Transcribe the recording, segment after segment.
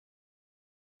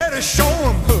show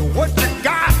 'em what you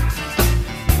got.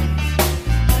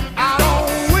 Out on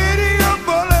Whittier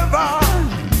Boulevard,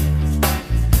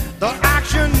 the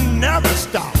action never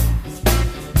stops.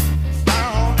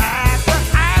 Down at the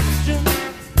action,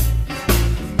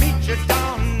 meet you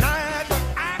down at the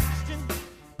action.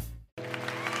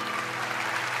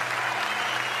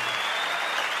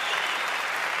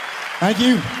 Thank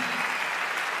you.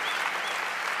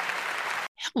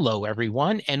 Hello,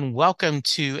 everyone, and welcome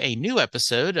to a new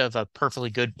episode of A Perfectly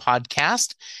Good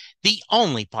Podcast, the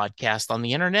only podcast on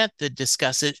the internet that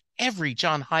discusses every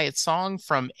John Hiatt song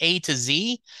from A to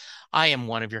Z. I am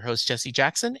one of your hosts, Jesse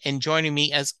Jackson, and joining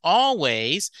me, as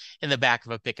always, in the back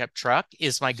of a pickup truck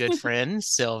is my good friend,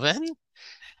 Sylvan.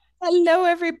 Hello,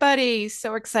 everybody.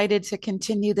 So excited to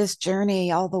continue this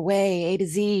journey all the way, A to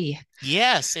Z.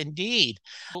 Yes, indeed.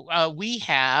 We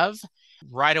have,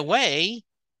 right away,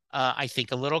 I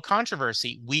think a little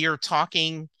controversy. We are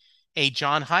talking a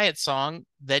John Hiatt song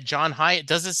that John Hiatt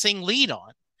doesn't sing lead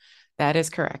on. That is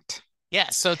correct.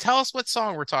 Yeah, so tell us what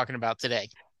song we're talking about today.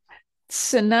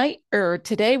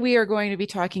 Today we are going to be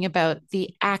talking about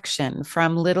The Action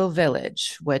from Little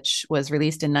Village, which was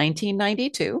released in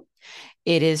 1992.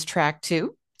 It is track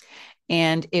 2,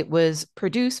 and it was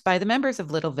produced by the members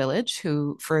of Little Village,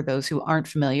 who, for those who aren't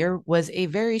familiar, was a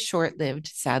very short-lived,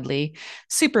 sadly,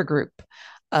 supergroup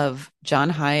of John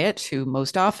Hiatt, who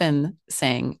most often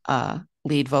sang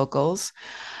lead vocals,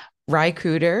 Ry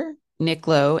Cooder, Nick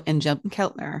Lowe, and Jim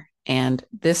Keltner. And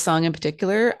this song in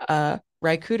particular,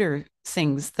 Ry Cooder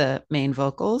sings the main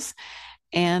vocals.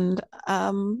 And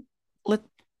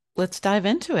let's dive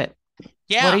into it.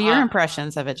 Yeah. What are your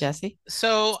impressions of it, Jesse?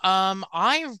 So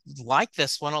I like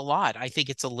this one a lot. I think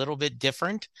it's a little bit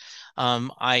different.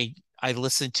 I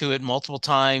listened to it multiple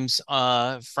times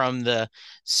from the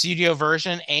studio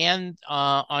version, and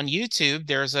on YouTube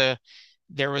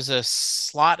there was a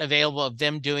slot available of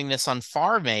them doing this on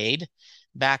Farm Aid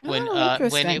back when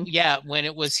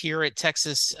it was here at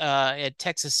Texas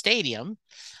Stadium.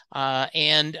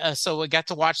 So we got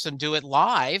to watch them do it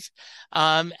live.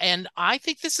 And I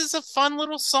think this is a fun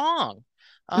little song.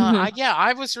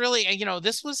 I was really,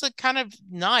 this was a kind of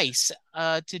nice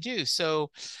to do.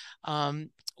 So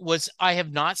I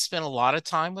have not spent a lot of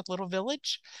time with Little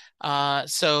Village.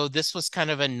 So this was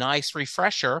kind of a nice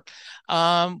refresher.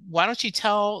 Why don't you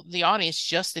tell the audience,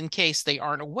 just in case they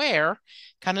aren't aware,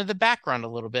 kind of the background a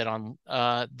little bit on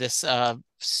this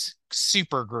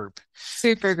super group.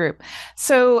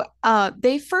 So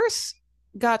they first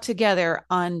got together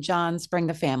on John's Bring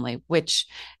the Family, which,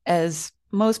 as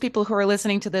most people who are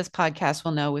listening to this podcast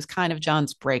will know, was kind of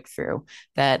John's breakthrough,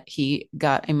 that he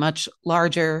got a much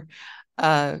larger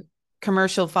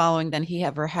commercial following than he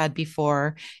ever had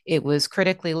before. It was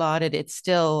critically lauded. It's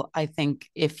still, I think,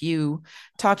 if you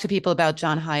talk to people about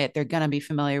John Hiatt, they're going to be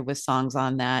familiar with songs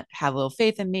on that. Have a Little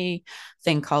Faith in Me,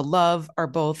 Thing Called Love are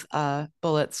both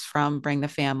bullets from Bring the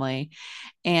Family.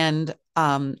 And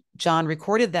John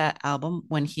recorded that album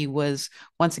when he was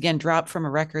once again dropped from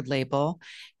a record label,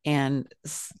 and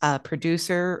a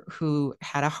producer who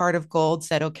had a heart of gold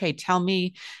said, okay, tell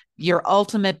me your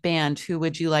ultimate band. Who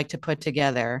would you like to put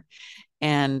together?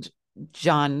 And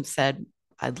John said,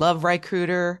 I'd love Ry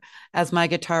Cooder as my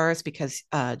guitarist, because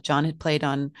John had played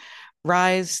on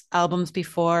Ry's albums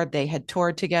before. They had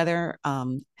toured together.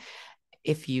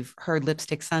 If you've heard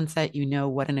Lipstick Sunset, you know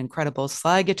what an incredible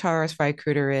slide guitarist Ry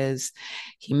Cooder is.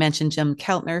 He mentioned Jim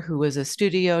Keltner, who was a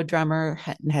studio drummer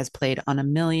and has played on a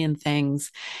million things.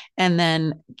 And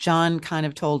then John kind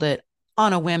of told it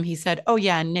on a whim. He said, oh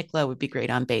yeah, Nick Lowe would be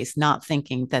great on bass, not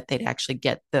thinking that they'd actually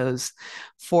get those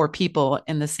 4 people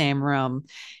in the same room.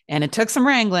 And it took some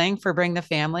wrangling for Bring the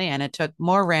Family, and it took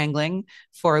more wrangling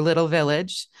for Little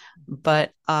Village,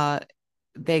 but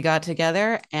they got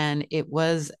together, and it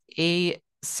was a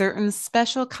certain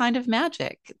special kind of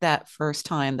magic that first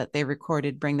time that they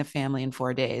recorded Bring the Family in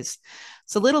 4 days.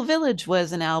 So Little Village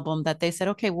was an album that they said,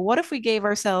 okay, well, what if we gave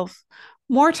ourselves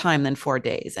more time than 4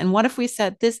 days? And what if we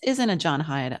said, this isn't a John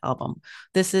Hiatt album?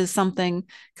 This is something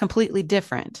completely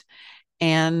different.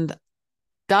 And ...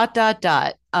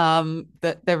 The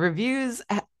reviews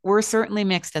were certainly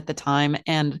mixed at the time.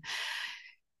 And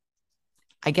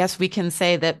I guess we can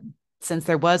say that since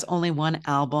there was only one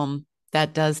album,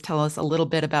 that does tell us a little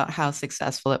bit about how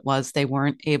successful it was. They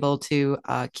weren't able to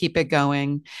keep it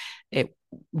going. It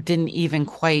didn't even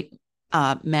quite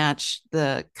match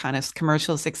the kind of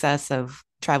commercial success of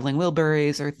Traveling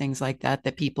Wilburys or things like that,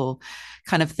 that people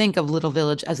kind of think of Little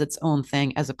Village as its own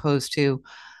thing, as opposed to,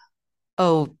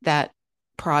 oh, that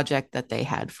project that they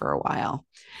had for a while.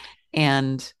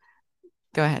 And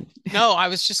go ahead. No, I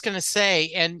was just going to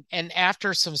say, and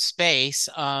after some space,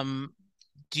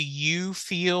 Do you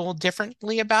feel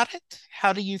differently about it?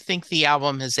 How do you think the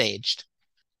album has aged?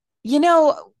 You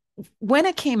know, when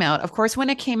it came out, of course, when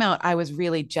it came out, I was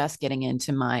really just getting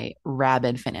into my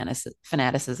rabid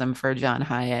fanaticism for John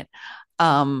Hyatt.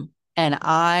 And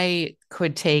I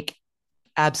could take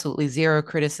absolutely zero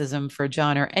criticism for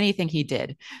John or anything he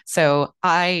did. So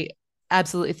I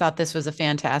absolutely thought this was a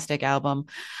fantastic album.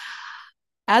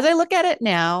 As I look at it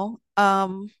now,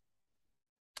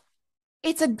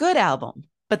 it's a good album,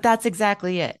 but that's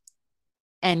exactly it.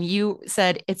 And you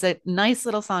said it's a nice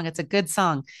little song, it's a good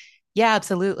song. Yeah,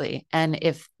 absolutely. And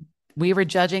if we were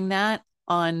judging that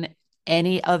on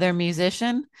any other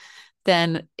musician,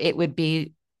 then it would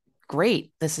be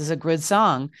great. This is a good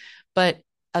song. But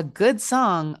a good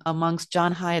song amongst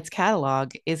John Hyatt's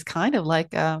catalog is kind of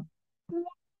like a.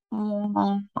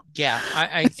 Yeah,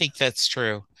 I think that's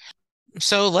true.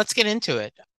 So let's get into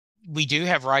it. We do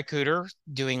have Ry Cooder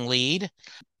doing lead,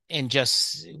 and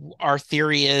just our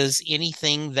theory is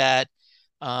anything that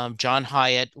John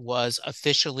Hyatt was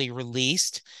officially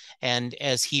released, and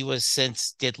as he was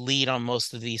since did lead on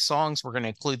most of these songs, we're going to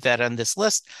include that on this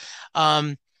list.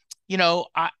 Um, you know,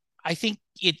 I think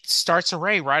it starts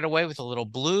array right away with a little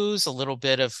blues, a little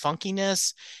bit of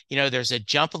funkiness. There's a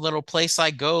jump a little place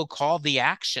I go called The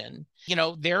Action.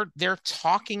 They're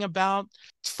talking about,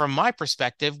 from my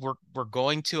perspective, we're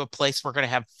going to a place we're going to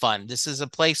have fun. This is a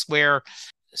place where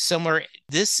similar,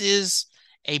 this is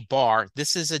a bar,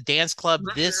 this is a dance club,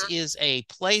 this is a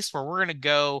place where we're going to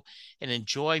go and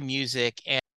enjoy music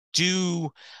and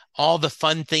do all the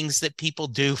fun things that people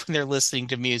do when they're listening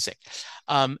to music.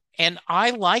 And I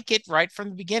like it right from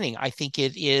the beginning. I think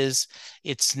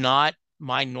it's not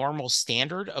my normal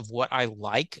standard of what I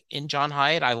like in John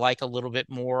Hyatt. I like a little bit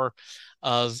more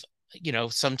of,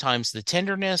 sometimes the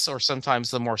tenderness or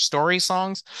sometimes the more story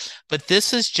songs. But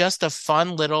this is just a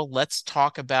fun little, let's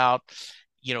talk about,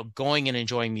 going and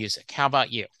enjoying music. How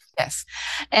about you? Yes.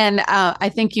 And I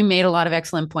think you made a lot of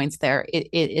excellent points there. It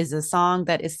is a song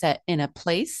that is set in a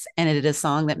place, and it is a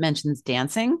song that mentions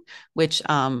dancing, which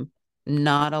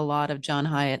not a lot of John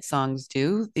Hyatt songs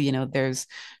do. There's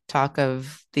talk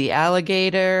of the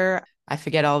alligator. I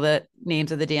forget all the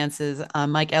names of the dances.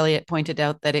 Mike Elliott pointed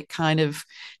out that it kind of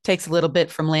takes a little bit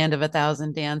from Land of a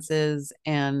Thousand Dances.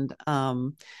 And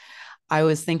I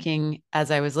was thinking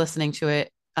as I was listening to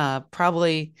it,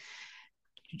 probably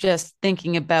just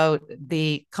thinking about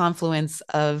the confluence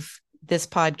of this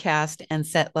podcast and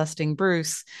Set Lusting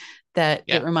Bruce, that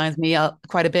Yeah. it reminds me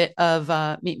quite a bit of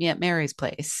Meet Me at Mary's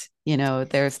Place.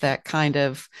 There's that kind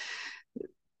of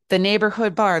the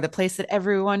neighborhood bar, the place that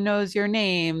everyone knows your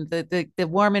name, the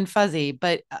warm and fuzzy,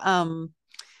 but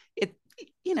it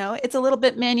it's a little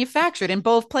bit manufactured in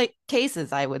both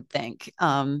cases, I would think.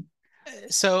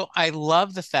 So I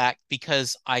love the fact,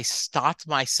 because I stopped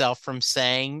myself from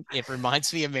saying it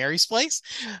reminds me of Mary's Place,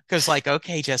 because like,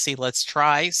 okay, Jesse, let's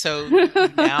try. So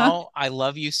now I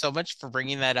love you so much for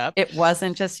bringing that up. It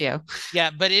wasn't just you. Yeah,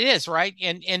 but it is, right.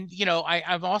 And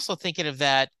I'm also thinking of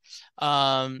that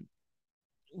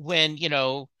when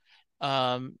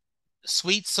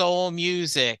Sweet Soul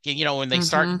Music, and when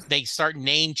they start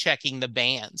name checking the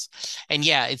bands. And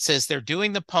yeah, it says they're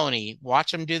doing the pony,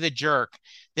 watch them do the jerk,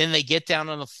 then they get down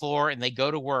on the floor and they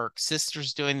go to work.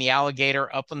 Sisters doing the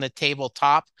alligator up on the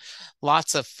tabletop,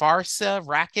 lots of farsa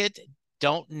racket,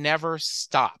 don't never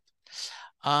stop.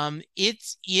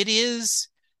 It is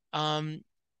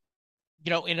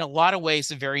in a lot of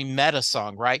ways, a very meta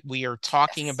song, right? We are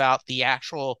talking about the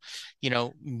actual,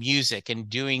 music and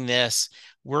doing this.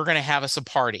 We're going to have us a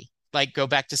party. Like, go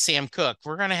back to Sam Cooke.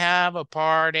 We're going to have a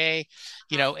party,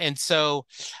 and so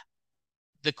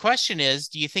the question is,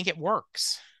 do you think it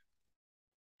works?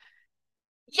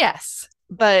 Yes,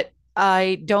 but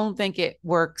I don't think it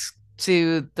works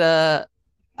to the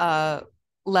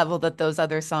level that those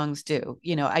other songs do.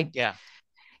 Yeah.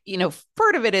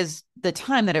 Part of it is the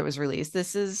time that it was released.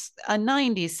 This is a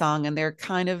 90s song, and they're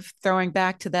kind of throwing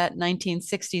back to that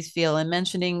 1960s feel and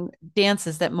mentioning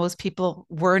dances that most people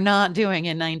were not doing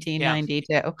in 1992.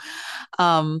 Yeah.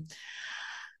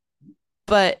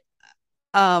 But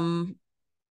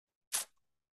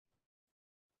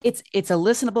it's a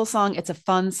listenable song. It's a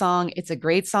fun song. It's a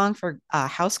great song for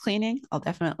house cleaning. I'll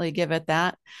definitely give it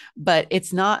that. But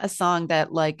it's not a song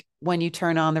that, like, when you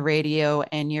turn on the radio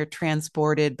and you're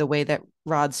transported the way that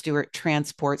Rod Stewart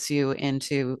transports you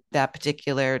into that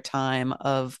particular time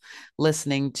of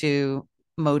listening to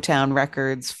Motown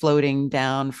records floating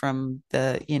down from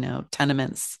the,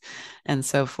 tenements and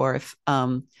so forth.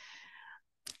 And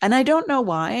I don't know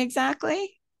why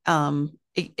exactly.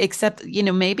 Except,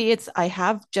 maybe it's, I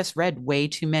have just read way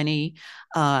too many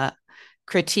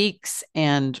critiques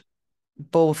and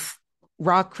both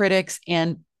rock critics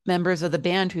and members of the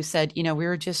band who said, we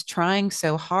were just trying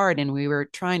so hard and we were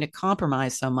trying to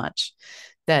compromise so much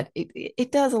that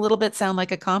it does a little bit sound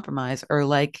like a compromise or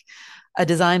like a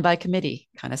design by committee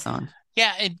kind of song.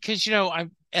 Yeah, and because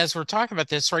I'm as we're talking about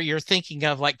this, right, you're thinking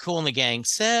of like Kool and the Gang,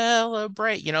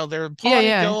 celebrate, there's a Yeah, party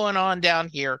yeah. going on down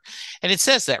here. And it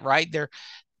says that, right? There,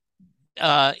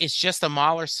 it's just a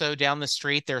mile or so down the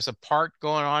street. There's a park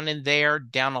going on in there,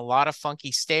 down a lot of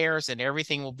funky stairs, and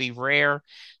everything will be rare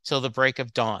till the break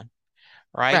of dawn,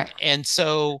 right? Right. And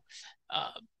so,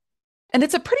 uh, And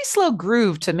it's a pretty slow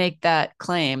groove to make that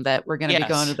claim that we're going to be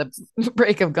going to yes. the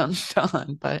break of dawn.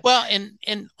 But Well,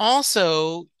 and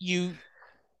also you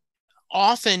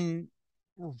often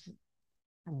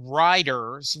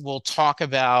writers will talk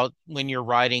about when you're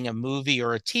writing a movie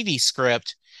or a TV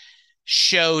script,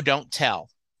 show, don't tell.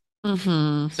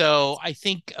 mm-hmm, So I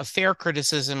think a fair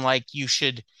criticism, like you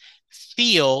should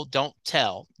feel, don't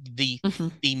tell. mm-hmm,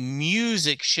 The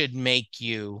music should make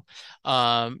you.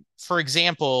 For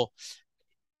example,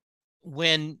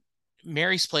 when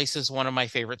Mary's Place is one of my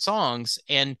favorite songs,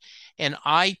 and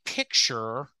I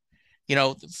picture, you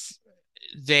know,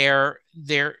 their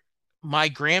my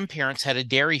grandparents had a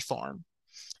dairy farm,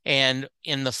 and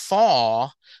in the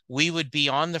fall we would be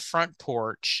on the front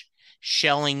porch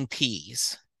shelling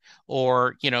peas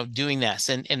or doing this,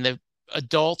 and the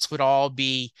adults would all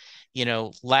be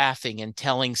laughing and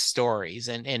telling stories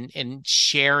and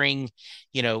sharing,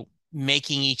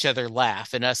 making each other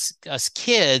laugh, and us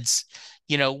kids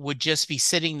would just be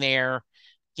sitting there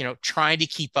trying to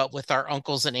keep up with our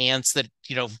uncles and aunts that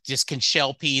just can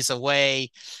shell peas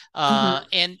away. mm-hmm.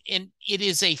 And it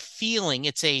is a feeling.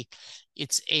 It's a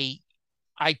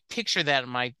I picture that in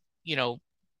my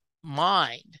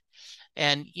mind.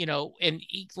 And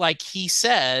like he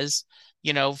says,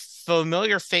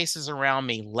 familiar faces around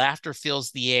me, laughter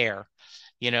fills the air,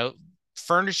 you know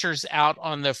furniture's out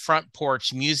on the front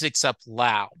porch, music's up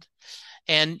loud.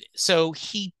 And so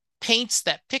he paints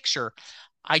that picture.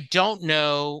 I don't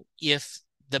know if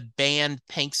the band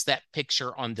paints that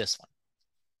picture on this one.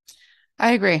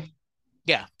 I agree.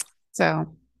 Yeah.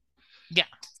 So, Yeah.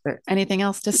 is there anything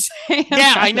else to say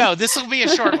Yeah, about I it? know. This will be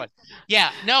a short one.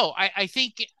 Yeah, no, I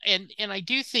think, and I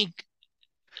do think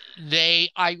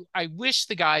I wish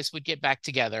the guys would get back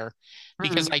together,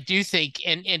 because Mm-hmm. I do think,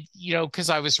 and because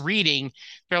I was reading,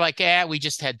 they're like, we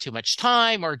just had too much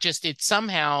time, or just it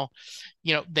somehow,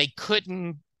 they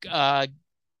couldn't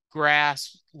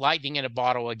grasp lightning in a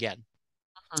bottle again.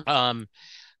 Um,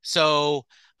 so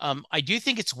I do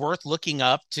think it's worth looking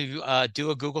up to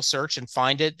do a Google search and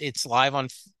find it. It's live on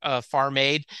Farm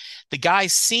Aid. The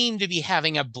guys seem to be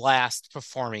having a blast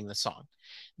performing the song.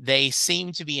 They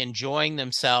seem to be enjoying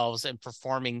themselves and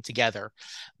performing together.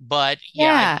 But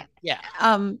yeah, Yeah.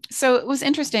 yeah, So it was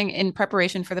interesting in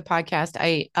preparation for the podcast.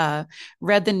 I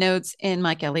read the notes in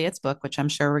Mike Elliott's book, which I'm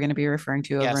sure we're going to be referring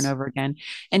to over and yes, over again.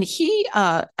 And he,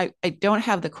 I don't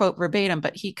have the quote verbatim,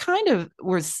 but he kind of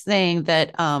was saying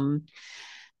that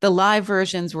the live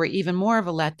versions were even more of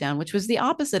a letdown, which was the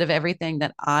opposite of everything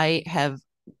that I have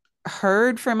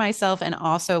heard for myself and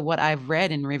also what I've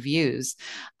read in reviews.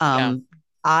 yeah.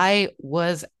 I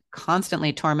was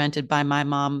constantly tormented by my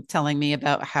mom telling me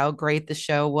about how great the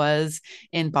show was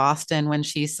in Boston when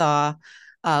she saw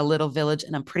Little Village.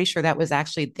 And I'm pretty sure that was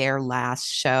actually their last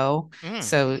show. Mm,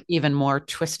 So even more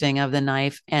twisting of the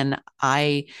knife. And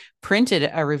I printed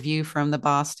a review from the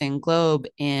Boston Globe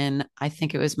in, I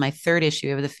think it was my third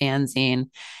issue of the fanzine.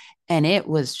 And it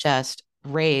was just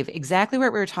rave, exactly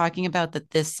what we were talking about, that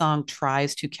this song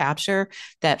tries to capture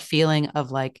that feeling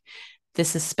of like,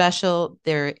 this is special.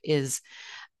 There is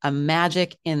a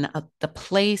magic in the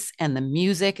place and the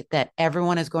music that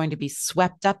everyone is going to be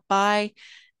swept up by.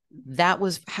 That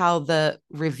was how the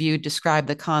review described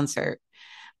the concert.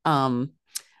 Um,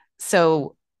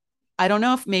 so I don't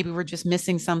know if maybe we're just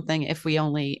missing something if we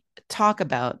only talk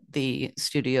about the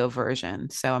studio version.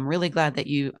 So I'm really glad that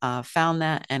you found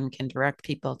that and can direct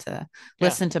people to yeah.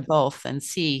 listen to both and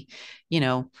see, you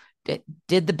know,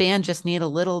 did the band just need a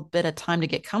little bit of time to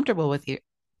get comfortable with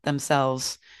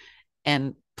themselves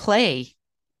and play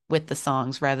with the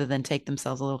songs rather than take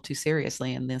themselves a little too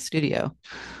seriously in the studio?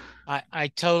 I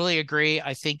totally agree.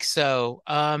 I think so.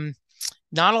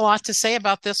 Not a lot to say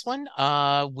about this one.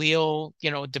 We'll,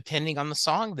 depending on the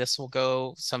song, this will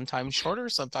go sometimes shorter,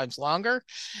 sometimes longer.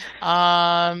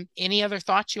 Any other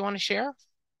thoughts you want to share?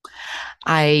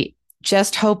 I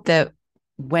just hope that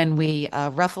when we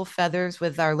ruffle feathers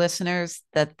with our listeners,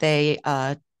 that they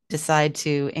decide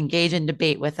to engage in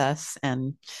debate with us.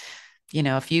 And,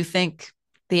 if you think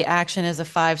the action is a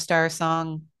 5-star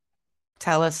song,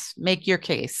 tell us, make your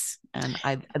case. and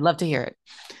I'd love to hear it.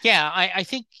 Yeah, I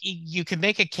think you can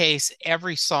make a case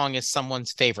every song is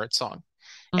someone's favorite song.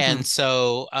 And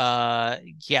so,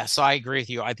 so I agree with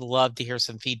you. I'd love to hear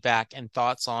some feedback and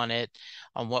thoughts on it,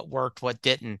 on what worked, what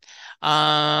didn't.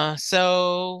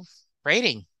 So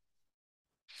rating.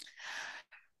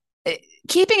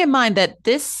 Keeping in mind that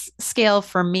this scale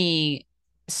for me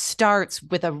starts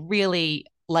with a really,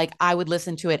 like, I would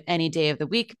listen to it any day of the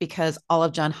week because all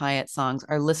of John Hiatt's songs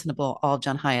are listenable. All of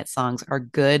John Hiatt's songs are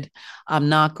good. I'm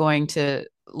not going to,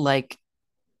 like,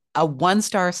 a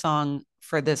 1-star song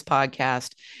for this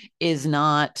podcast is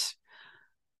not,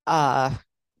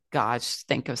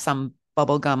 think of some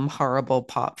bubblegum horrible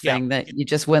pop thing that you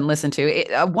just wouldn't listen to.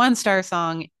 A 1-star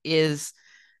song is,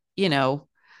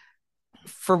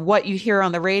 for what you hear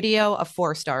on the radio, a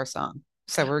 4-star song.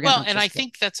 So we're going and I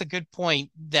think that's a good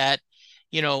point that,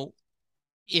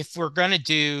 if we're going to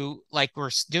do, like,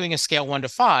 we're doing a scale 1 to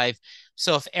 5.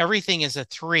 So if everything is a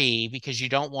 3, because you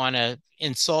don't want to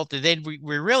insult it, then we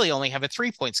really only have a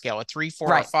 3-point scale, a 3,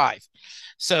 4, or 5.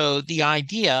 So the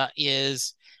idea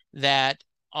is that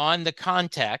on the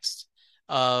context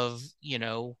of,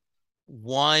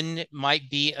 1 might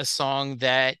be a song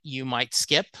that you might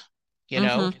skip,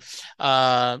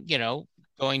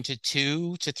 going to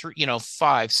 2 to 3,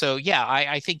 5. So yeah,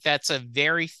 I think that's a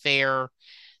very fair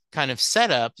kind of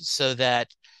setup so that,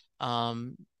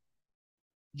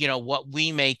 what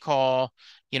we may call,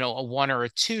 a 1 or a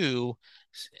 2,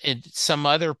 and some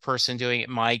other person doing it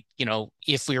might,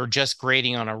 if we were just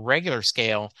grading on a regular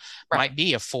scale, might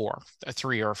be a 4, a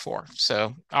 3, or a 4.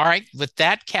 So, all right, with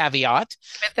that caveat.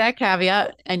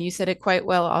 And you said it quite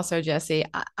well also, Jesse,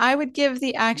 I would give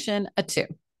the action a 2.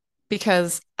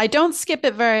 Because I don't skip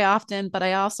it very often, but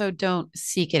I also don't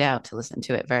seek it out to listen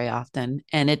to it very often.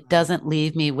 And it doesn't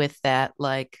leave me with that,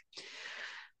 like,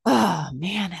 oh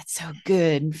man, that's so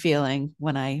good feeling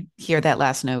when I hear that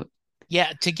last note.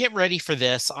 Yeah, to get ready for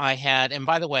this, I had, and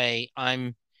by the way,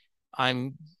 I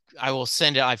will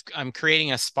send it. I'm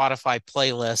creating a Spotify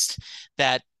playlist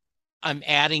that I'm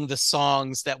adding the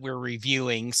songs that we're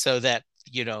reviewing so that,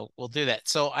 we'll do that.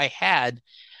 So I had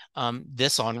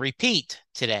this on repeat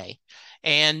today,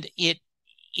 and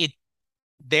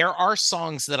there are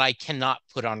songs that I cannot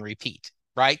put on repeat,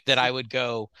 right? That I would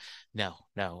go, no,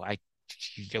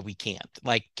 we can't.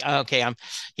 Like, okay,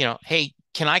 hey,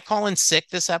 can I call in sick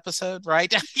this episode,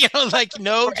 right?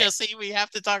 No, right. Jesse, we have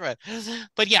to talk about it.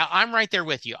 But yeah, I'm right there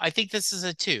with you. I think this is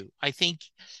a 2. I think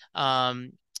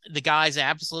the guys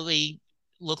absolutely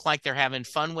look like they're having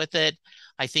fun with it.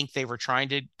 I think they were trying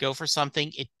to go for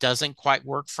something. It doesn't quite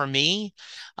work for me.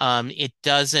 It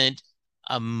doesn't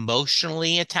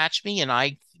emotionally attach me.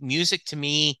 And music to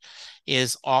me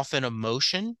is often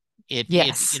emotion. It,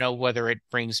 whether it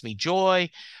brings me joy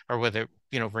or whether,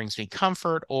 brings me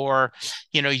comfort, or,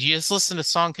 you just listen to a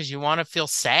song because you want to feel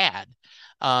sad.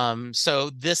 So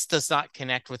this does not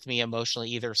connect with me emotionally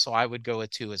either. So I would go a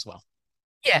 2 as well.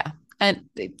 Yeah. And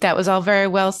that was all very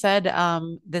well said.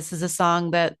 This is a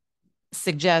song that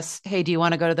suggests, hey, do you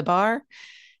want to go to the bar?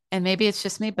 And maybe it's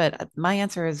just me, but my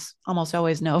answer is almost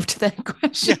always no to that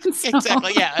question. Yeah,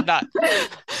 exactly. Yeah, not.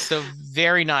 So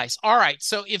very nice. All right.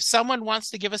 So if someone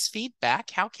wants to give us feedback,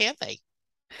 how can they?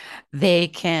 They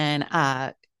can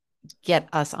get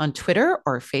us on Twitter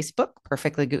or Facebook,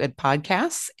 Perfectly Good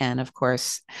Podcasts. And of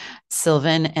course,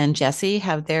 Sylvan and Jesse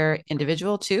have their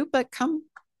individual too, but come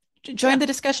join the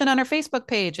discussion on our Facebook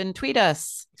page and tweet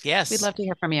us. Yes. We'd love to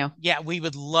hear from you. Yeah, we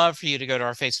would love for you to go to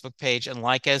our Facebook page and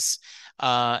like us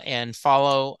and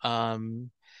follow.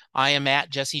 I am at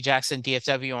Jesse Jackson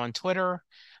DFW on Twitter,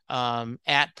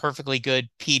 at Perfectly Good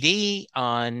PD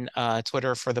on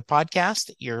Twitter for the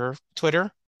podcast. Your Twitter?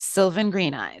 Sylvan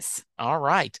Green Eyes. All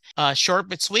right. Short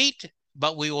but sweet,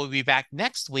 but we will be back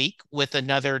next week with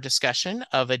another discussion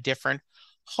of a different,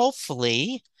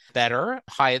 hopefully better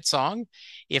Hiatt song.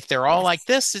 If they're all like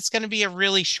this, it's going to be a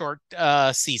really short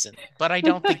season, but I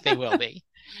don't think they will be.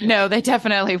 No, they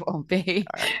definitely won't be.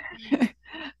 All right.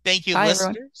 Thank you, listeners.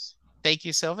 Everyone. Thank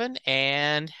you, Sylvan,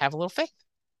 and have a little faith.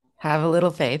 Have a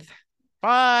little faith.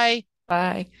 Bye.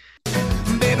 Bye.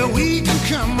 Baby, we can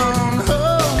come on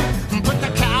home, put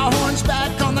the cow horns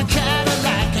back on the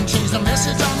Cadillac and change the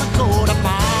message on the coat of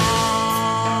mine.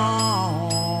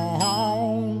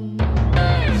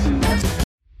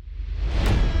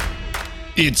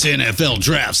 It's NFL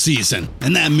draft season,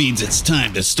 and that means it's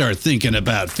time to start thinking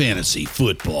about fantasy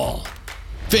football.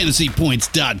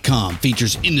 FantasyPoints.com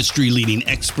features industry-leading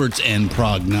experts and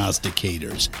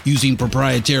prognosticators using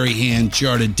proprietary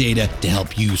hand-charted data to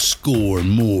help you score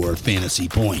more fantasy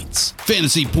points.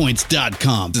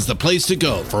 FantasyPoints.com is the place to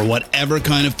go for whatever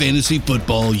kind of fantasy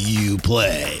football you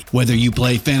play. Whether you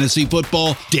play fantasy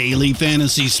football, daily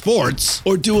fantasy sports,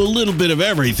 or do a little bit of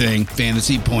everything,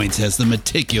 Fantasy Points has the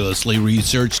meticulously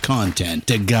researched content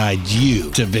to guide you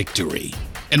to victory.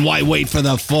 And why wait for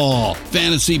the fall?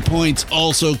 Fantasy Points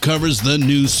also covers the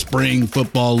new spring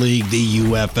football league, the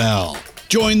UFL.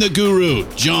 Join the guru,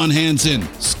 John Hansen,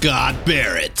 Scott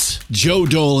Barrett, Joe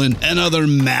Dolan, and other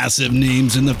massive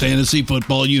names in the fantasy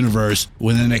football universe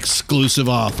with an exclusive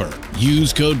offer.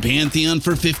 Use code Pantheon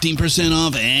for 15%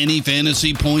 off any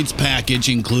Fantasy Points package,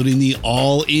 including the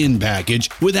all-in package,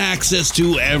 with access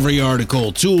to every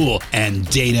article, tool, and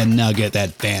data nugget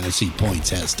that Fantasy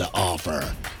Points has to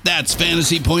offer. That's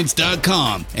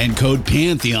FantasyPoints.com and code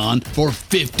Pantheon for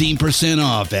 15%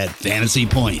 off at Fantasy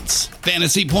Points.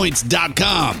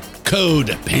 FantasyPoints.com,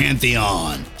 code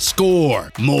Pantheon.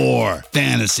 Score more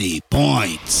fantasy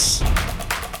points.